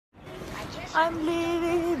I'm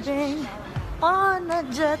living on a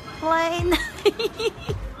jet plane.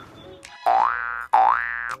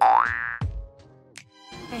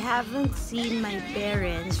 I haven't seen my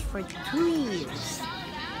parents for 2 years.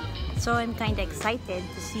 So I'm kind of excited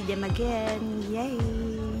to see them again. Yay!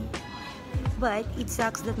 But it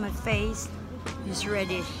sucks that my face is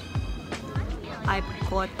reddish. I've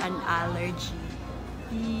got an allergy.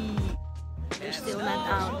 They're still not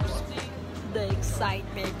out. The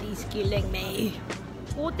excitement is killing me.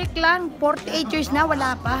 Putik lang, 48 years na,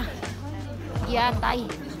 wala pa. Yatay.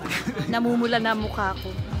 Namumula na mukha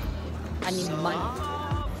ko. Animal.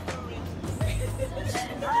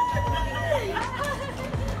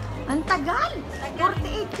 Ang tagal!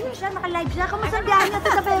 48 years na naka-live siya. Kamusta biyahe niya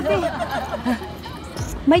sa bebe?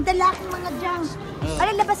 May dala akong mga junk.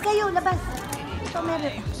 Ay, labas kayo, labas. Ito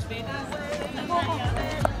meron.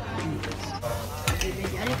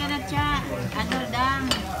 Ari ka na siya. Ano dang?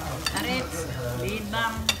 Arits.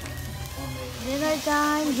 Bibang. Dinner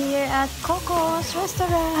time here at Coco's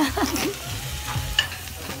Restaurant.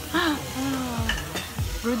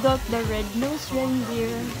 Rudolph the Red-Nosed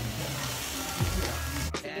Reindeer.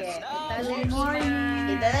 Good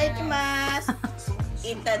morning. Itadaikimasu.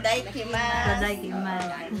 Itadaikimasu.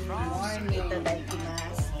 Itadaikimasu. Good morning.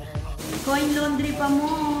 Itadaikimasu. Coin laundry pa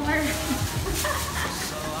more.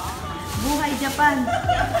 Buhay Japan.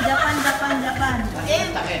 Japan, Japan, Japan.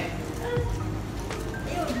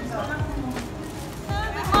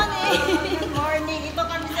 Good morning. Ito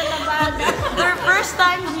kami sa labada. Their first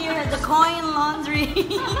time here at the coin laundry.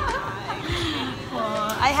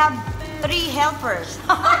 I have 3 helpers.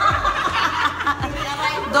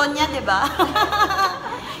 Donya, diba?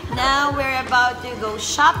 Now we're about to go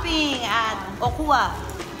shopping at Okuwa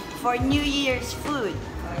for New Year's food.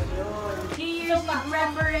 New Year's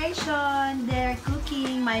preparation. They're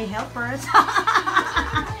cooking, my helpers.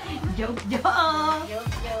 Joke, joke.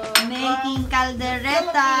 Making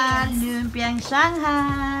caldereta, lumpiang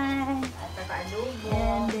Shanghai.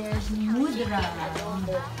 And there's mudra.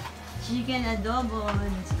 Chicken adobo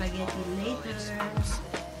and spaghetti later.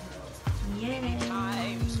 Yay!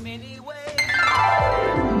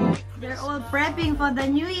 They're all prepping for the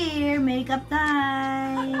new year. Makeup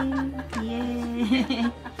time. Yay!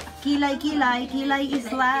 Kilay, kilay. Kilay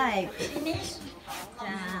is life.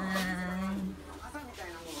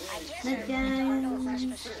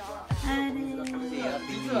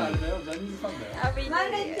 Happy New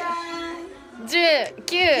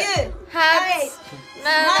Year!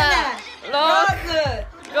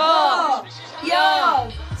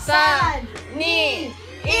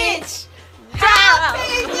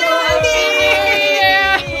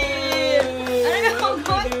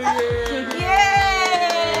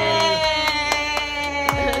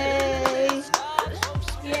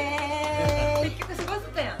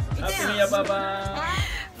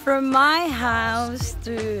 From my house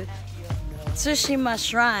to Tsushima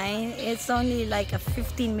Shrine, it's only like a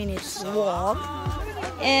 15 minutes walk,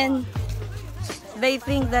 and they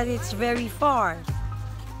think that it's very far.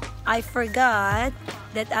 I forgot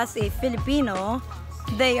that as a Filipino,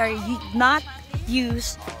 they are not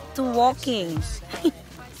used to walking.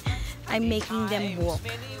 I'm making them walk.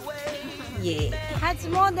 Yeah.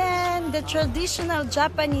 Hatsumoden, the traditional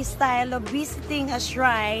Japanese style of visiting a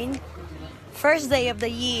shrine, first day of the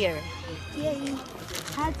year. Yay.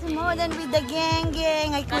 Hatsumoden with the gang.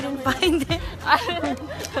 I couldn't find it.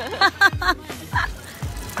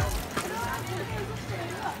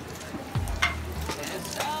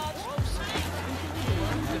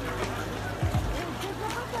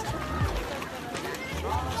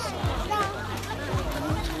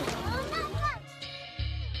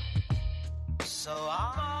 So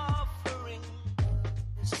I'm offering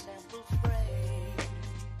this simple phrase.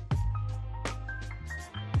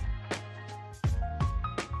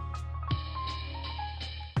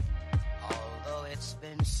 Although it's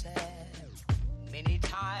been said many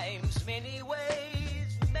times, many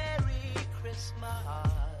ways, Merry Christmas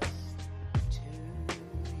to you.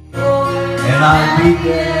 And I'll be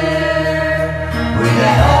there with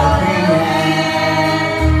a helping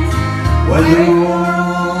hand when the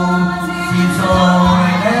road seems long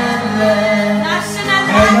and endless, and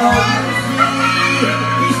all you see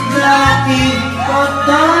is nothing but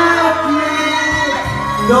darkness.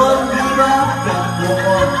 Don't give up the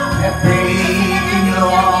hope and pray in your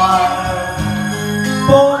heart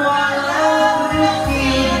for my love will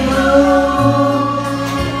keep you.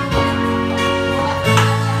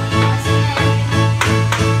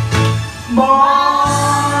 My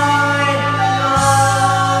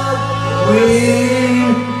love will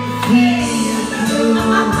see you through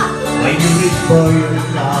when you reach for your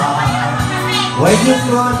star, when you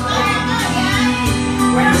cross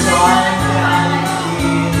when you find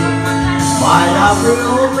reality. My love will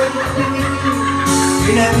always be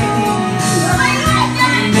in everything you do,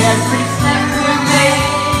 in every step you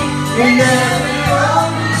make, in every